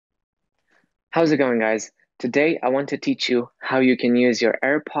How's it going, guys? Today, I want to teach you how you can use your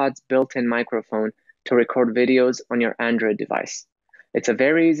AirPods built-in microphone to record videos on your Android device. It's a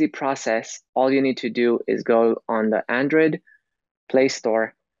very easy process. All you need to do is go on the Android Play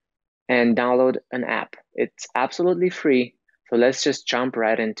Store and download an app. It's absolutely free, so let's just jump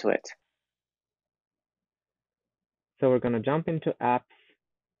right into it. So we're going to jump into apps.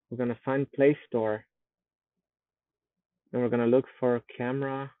 We're going to find Play Store, and we're going to look for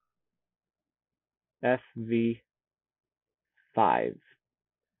Camera FV5.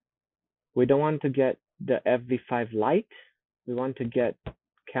 We don't want to get the FV5 Lite. We want to get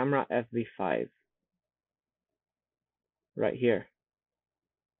Camera FV5 right here.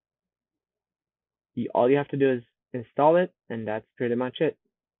 All you have to do is install it, and that's pretty much it.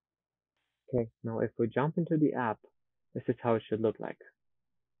 Okay, now if we jump into the app, this is how it should look like.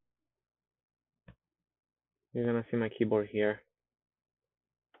 You're gonna see my keyboard here,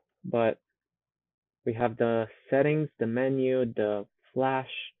 but we have the settings, the menu, the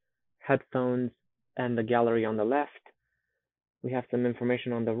flash, headphones, and the gallery on the left. We have some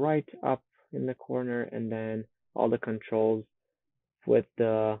information on the right up in the corner, and then all the controls with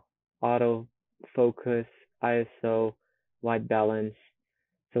the auto focus, ISO, white balance.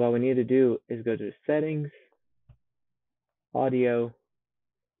 So what we need to do is go to settings, audio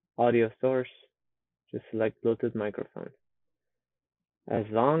source, just select Bluetooth microphone. As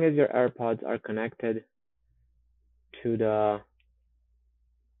long as your AirPods are connected to the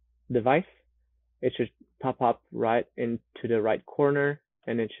device, it should pop up right into the right corner,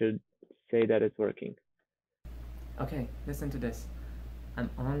 and it should say that it's working. Okay, listen to this. I'm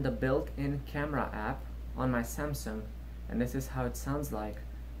on the built-in camera app on my Samsung, and this is how it sounds like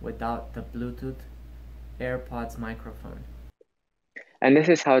without the Bluetooth AirPods microphone. And this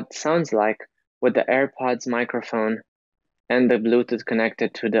is how it sounds like with the AirPods microphone and the Bluetooth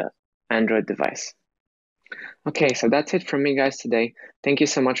connected to the Android device. Okay, so that's it from me, guys, today. Thank you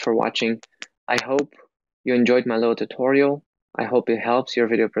so much for watching. I hope you enjoyed my little tutorial. I hope it helps your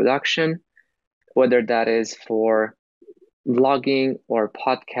video production, whether that is for vlogging or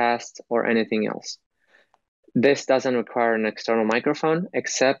podcasts or anything else. This doesn't require an external microphone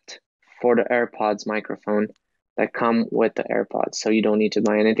except for the AirPods microphone that come with the AirPods, so you don't need to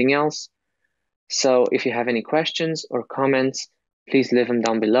buy anything else. So if you have any questions or comments, please leave them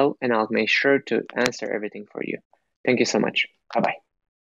down below and I'll make sure to answer everything for you. Thank you so much. Bye-bye.